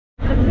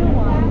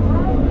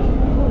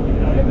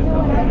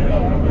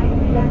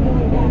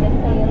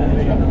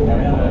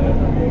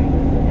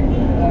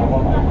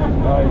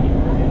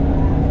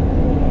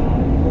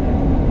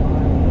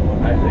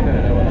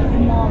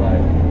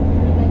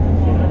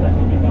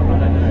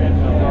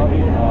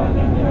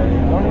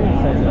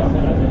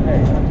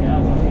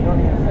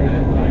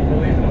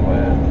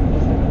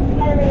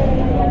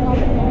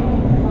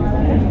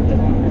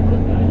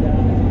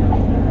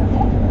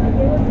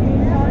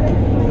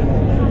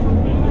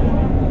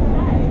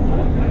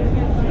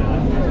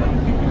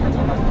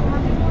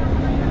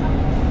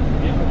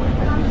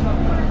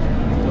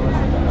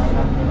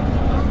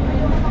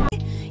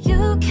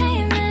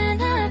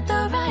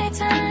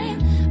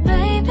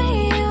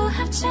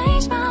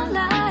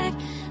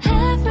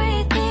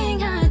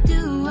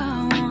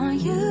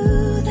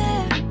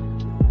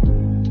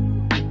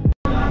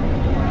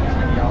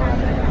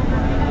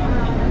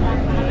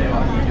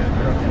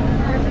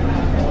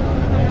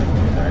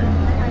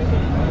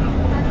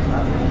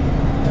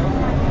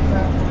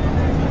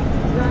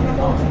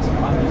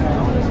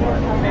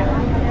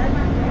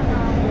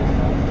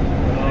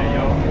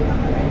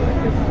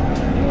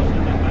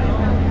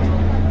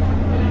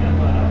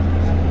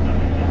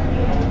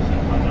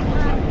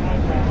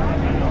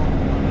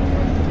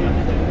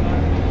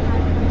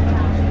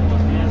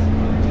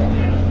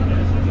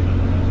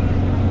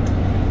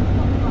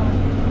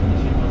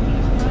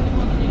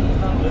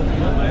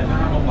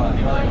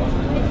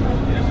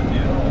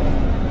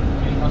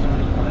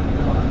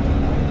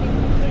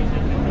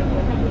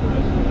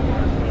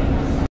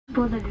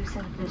pull the loosen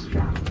of the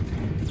strap.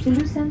 To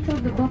loosen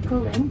the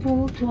buckle and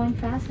pull to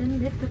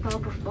unfasten, lift the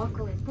top of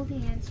buckle and pull the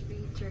ends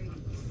free to release.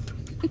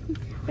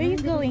 Where are you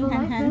going,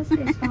 Han Han?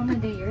 Is found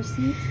under your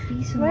seats.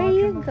 Please do Where are not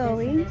you remove this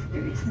going? unless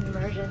there is an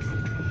emergency.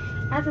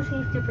 As a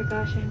safety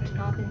precaution, do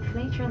not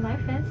inflate your life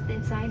vest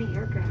inside the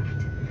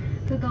aircraft.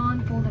 To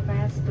don, pull the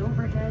vest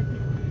overhead.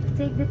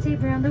 Take the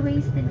tape around the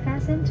waist and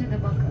fasten to the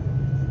buckle.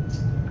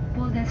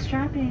 Pull the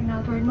strap in an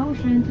outward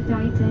motion to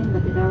tighten,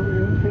 but without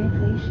room for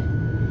inflation.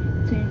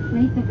 To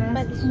inflate the vest,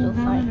 But it's pull so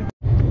down far. on the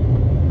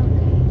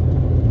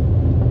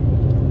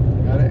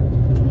Got it?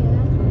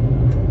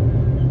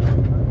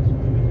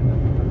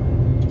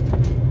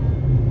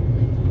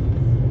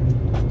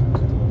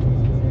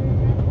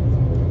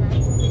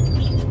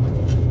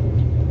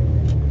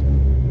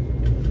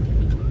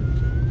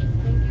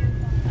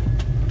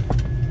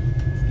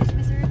 Excuse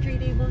me, sir. 3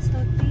 tables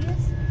stow,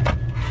 please.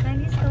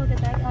 Kindly stow the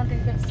bag under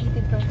the seat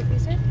in front of you,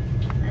 sir.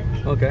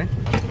 Okay.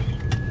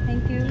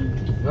 Thank you.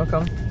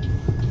 Welcome.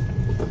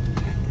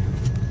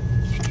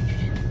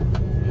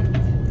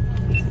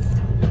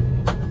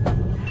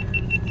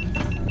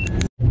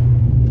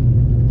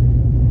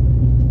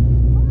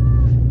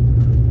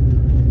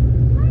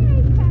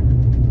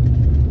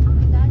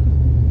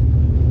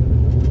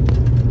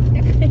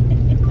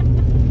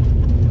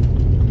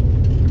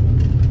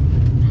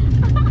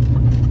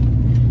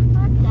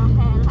 What the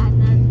hell,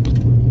 Hanan?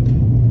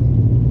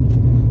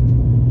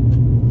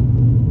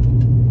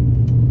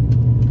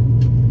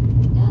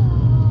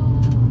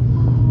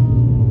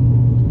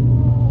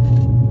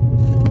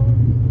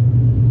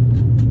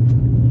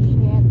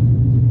 Shit.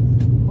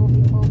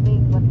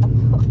 Moving, what the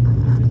fuck?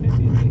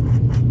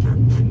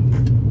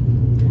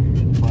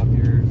 Pop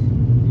yours.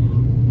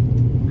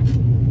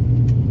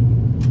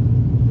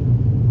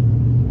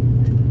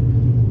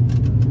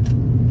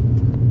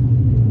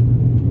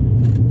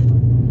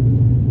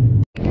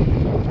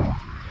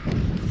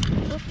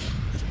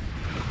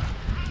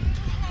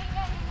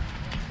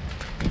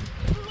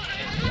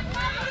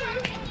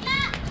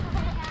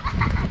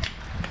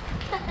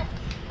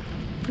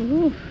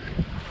 Ooh.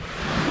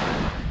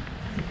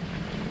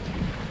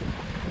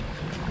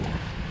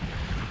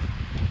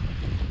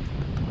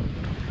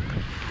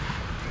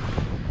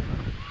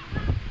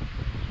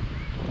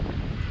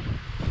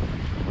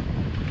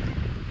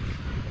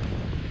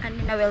 And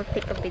then I will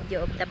take a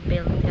video of the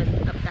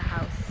building of the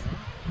house.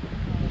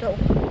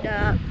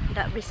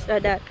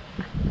 That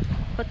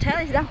hotel,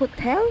 is that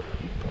hotel?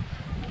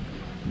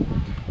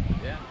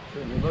 Yeah,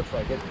 certainly looks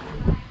like it.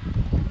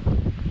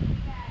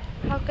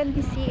 How can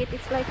we see it?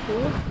 It's like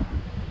roof.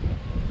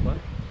 What?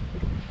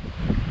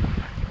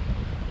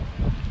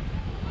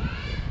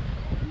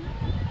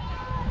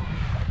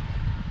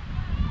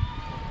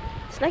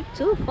 It's like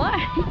too far.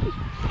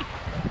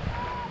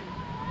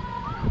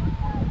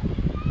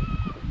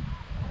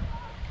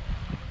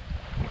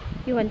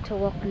 You want to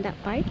walk on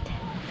that part?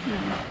 No.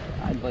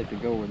 I'd like to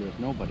go where there's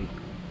nobody.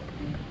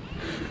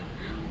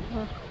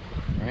 Oh.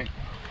 Right?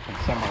 And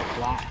somewhere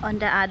flat. On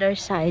the other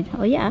side.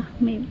 Oh yeah,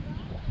 maybe.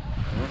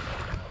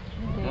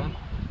 Yeah.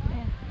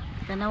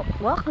 Gonna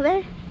walk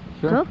there?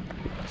 Sure. Go.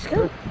 Let's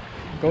go.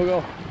 Go,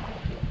 go.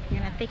 I'm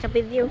gonna take a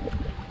video.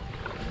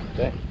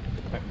 Okay.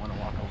 Might want to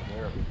walk over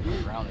there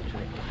around the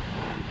tree.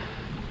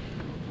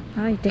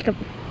 I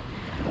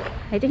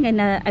think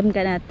I'm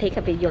gonna take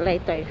a video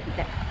later.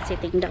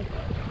 Sitting down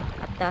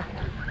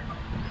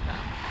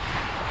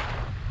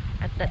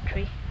at that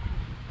tree.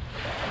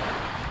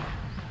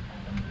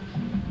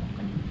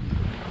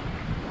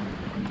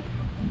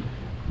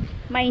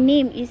 My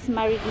name is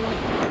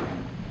Marignig.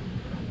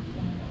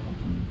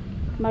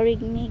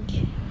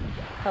 Marignig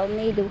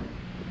Almeida.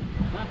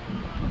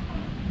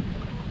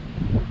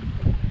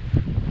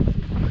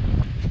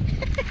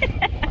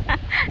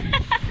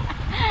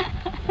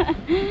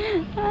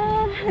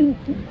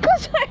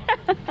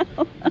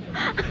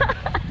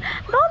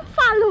 Don't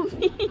follow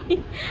me.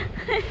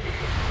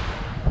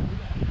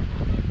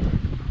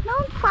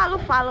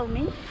 Don't follow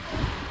me.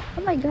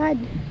 Oh my god,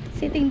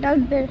 sitting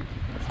down there,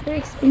 it's very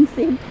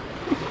expensive.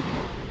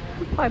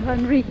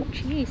 500.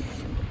 Jeez.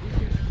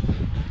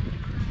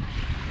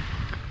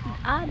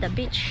 Ah, the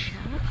beach.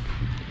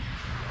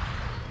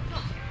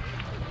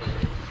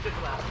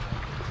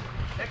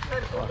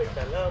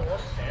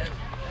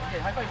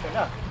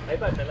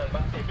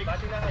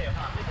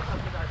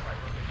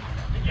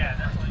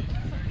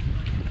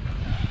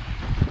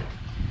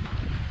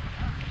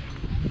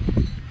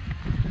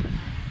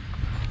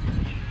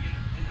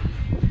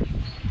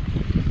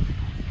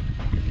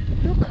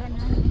 Look,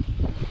 Hanan.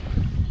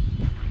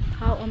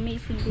 How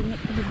amazing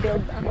they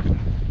build up.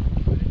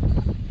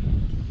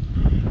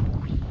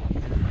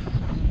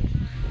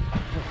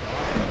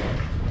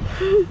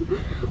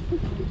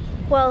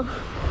 Well,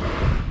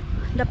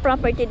 the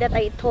property that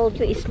I told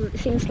you is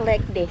seems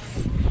like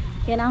this,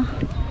 you know.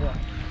 Yeah.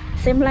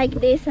 Same like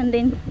this, and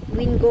then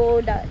we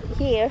go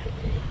here,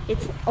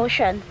 it's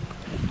ocean.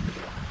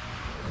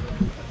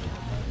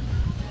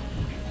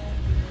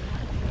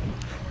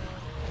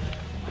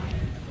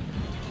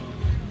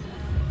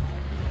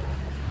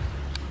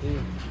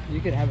 You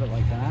could have it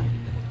like that.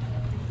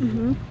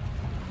 Mm-hmm.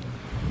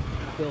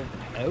 Still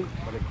out,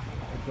 but it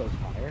goes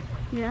higher,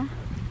 Yeah.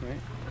 right?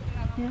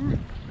 Yeah.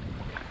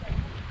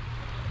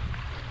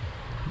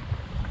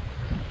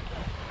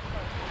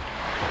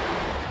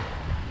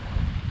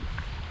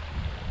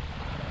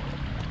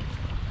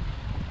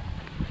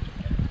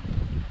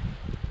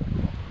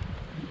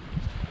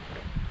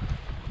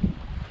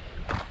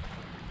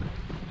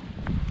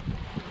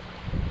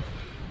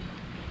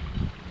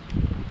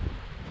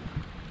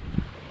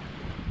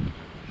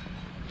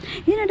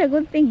 You know, the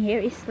good thing here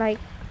is like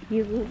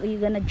you're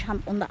gonna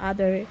jump on the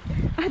other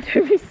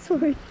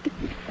resort.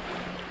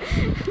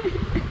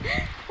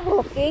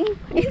 Walking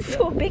in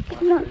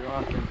Subic, no.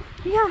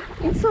 Yeah,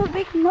 in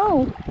Subic,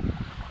 no.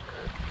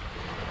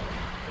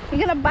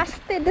 You're gonna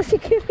busted the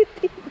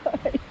security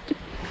guard.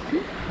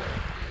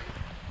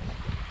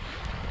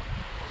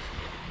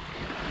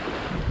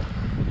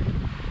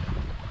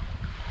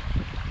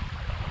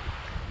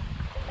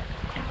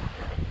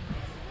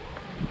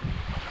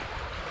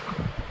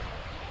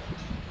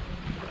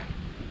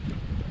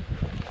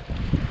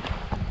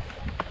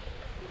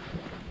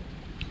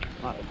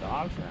 A lot of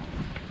dogs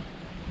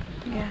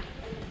around. Yeah.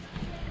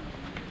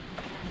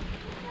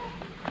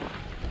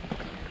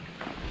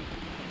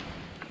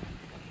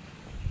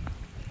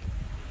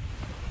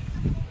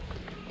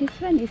 This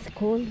one is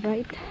cool,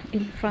 right?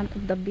 In front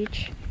of the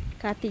beach,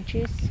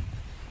 cottages,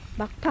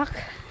 backpack,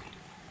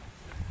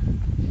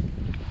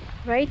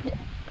 right?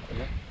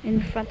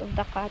 In front of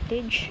the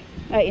cottage,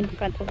 in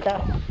front of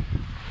the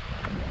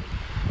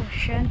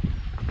ocean.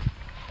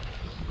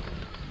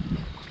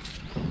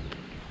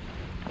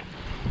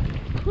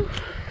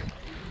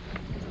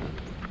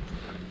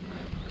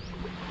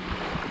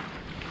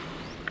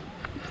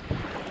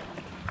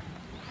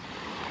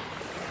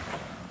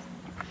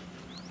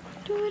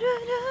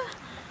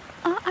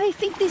 I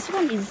think this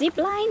one is zip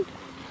line.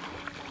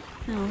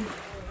 No,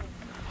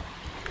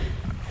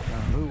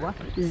 Who, what?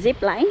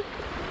 zip line.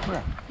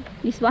 Where?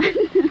 This one.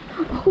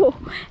 Oh,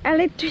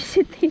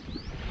 electricity.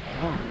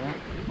 Oh,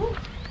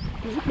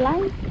 yeah. Zip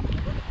line.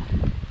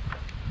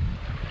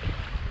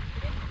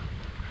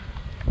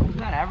 Wasn't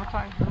that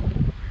advertised?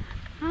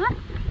 Huh?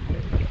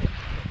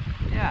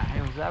 Yeah,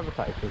 it was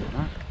advertised, was it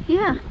not?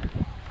 Yeah,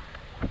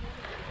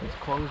 It's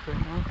closed right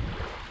now.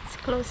 it's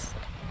close.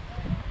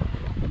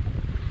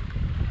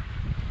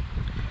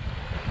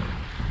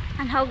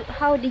 And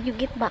how did you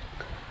get back?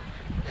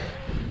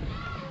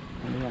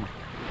 Yeah.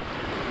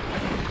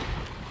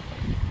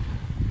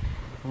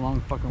 A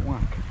long fucking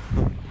walk.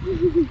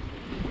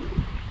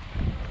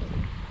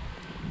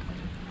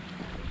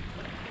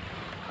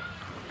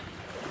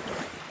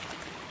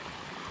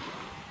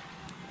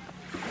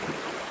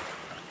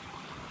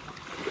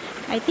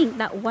 I think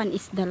that one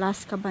is the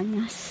Las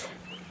Cabañas.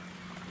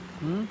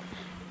 Hmm?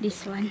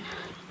 This one,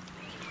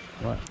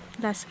 What?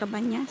 Las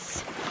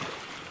Cabañas.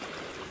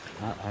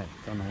 I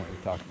don't know what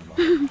you're talking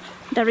about.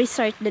 The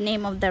resort, the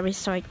name of the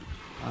resort.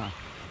 Ah.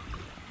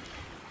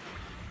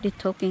 They're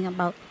talking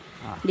about.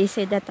 Ah. They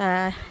say that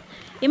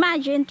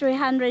imagine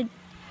 300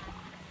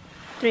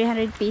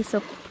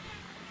 peso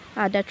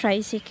the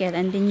tricycle,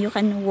 and then you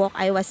can walk.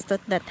 I was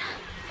taught that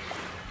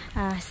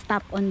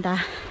stop on the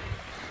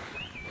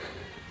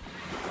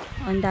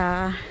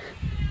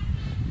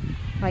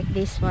like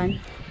this one.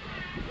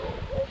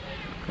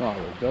 Well,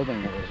 we're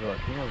building a resort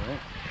here, right?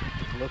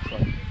 It looks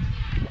like.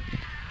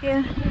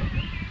 Yeah.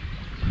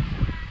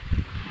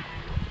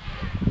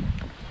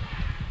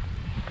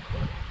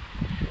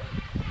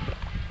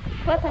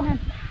 What anan?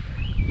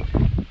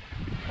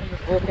 I'm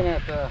just looking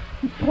at the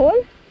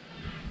Hole?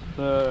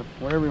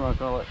 whatever you want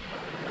to call it.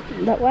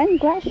 That one,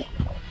 grass?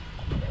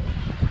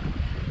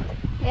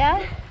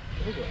 Yeah?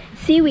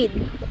 Seaweed.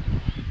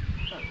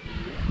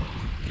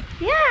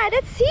 Yeah,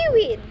 that's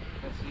seaweed.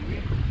 That's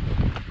seaweed.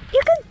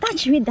 You can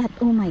touch with that.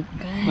 Oh my I'm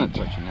god. not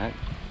touching that.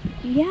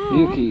 Yeah.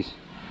 Yuki's.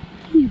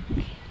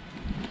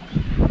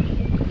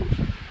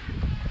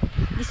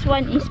 This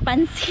one is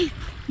pansit.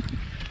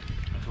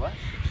 What?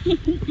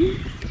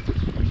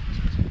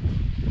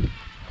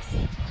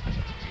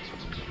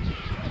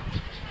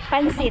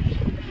 Pansit.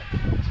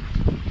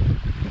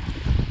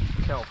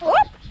 Kelp.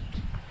 What?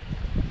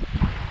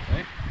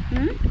 Right?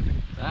 Hmm?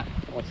 That?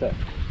 What's that?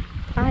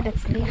 Ah,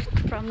 that's leaf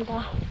from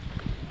the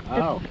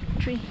Oh.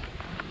 tree.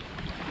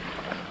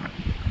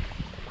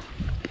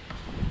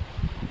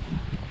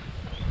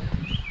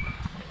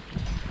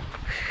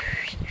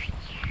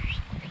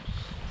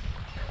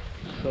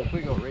 So if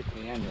we go right to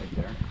the end right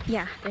there.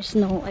 Yeah, there's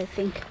no, I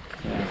think.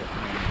 Yeah.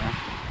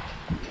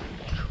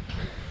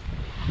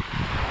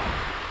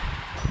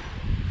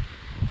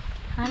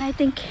 And I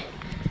think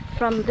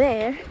from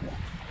there,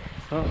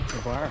 Oh, it's a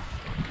bar.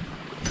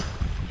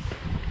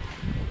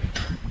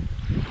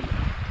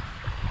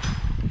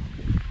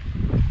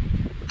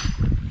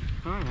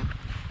 Oh, yeah.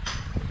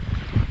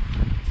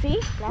 see,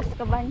 Las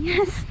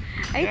Cabañas.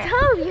 I Yeah.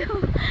 told you.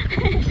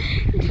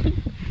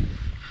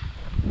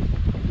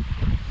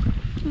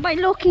 By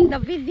looking the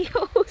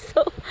video,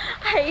 so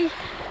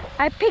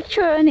I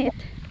picture on it.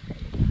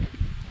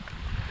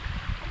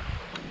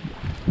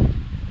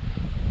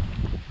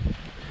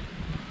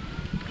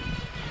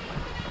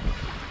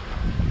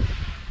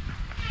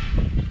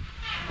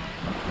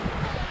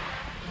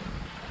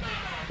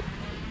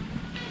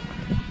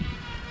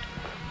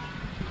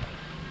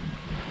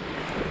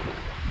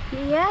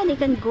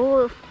 actually can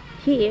go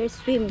here,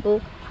 swim,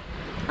 go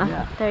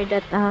Yeah. after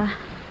that,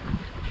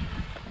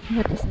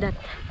 what is that?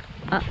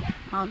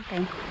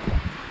 Mountain.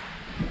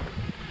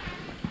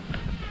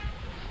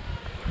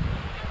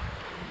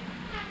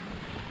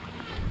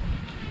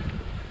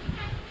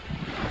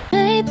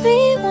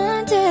 Maybe one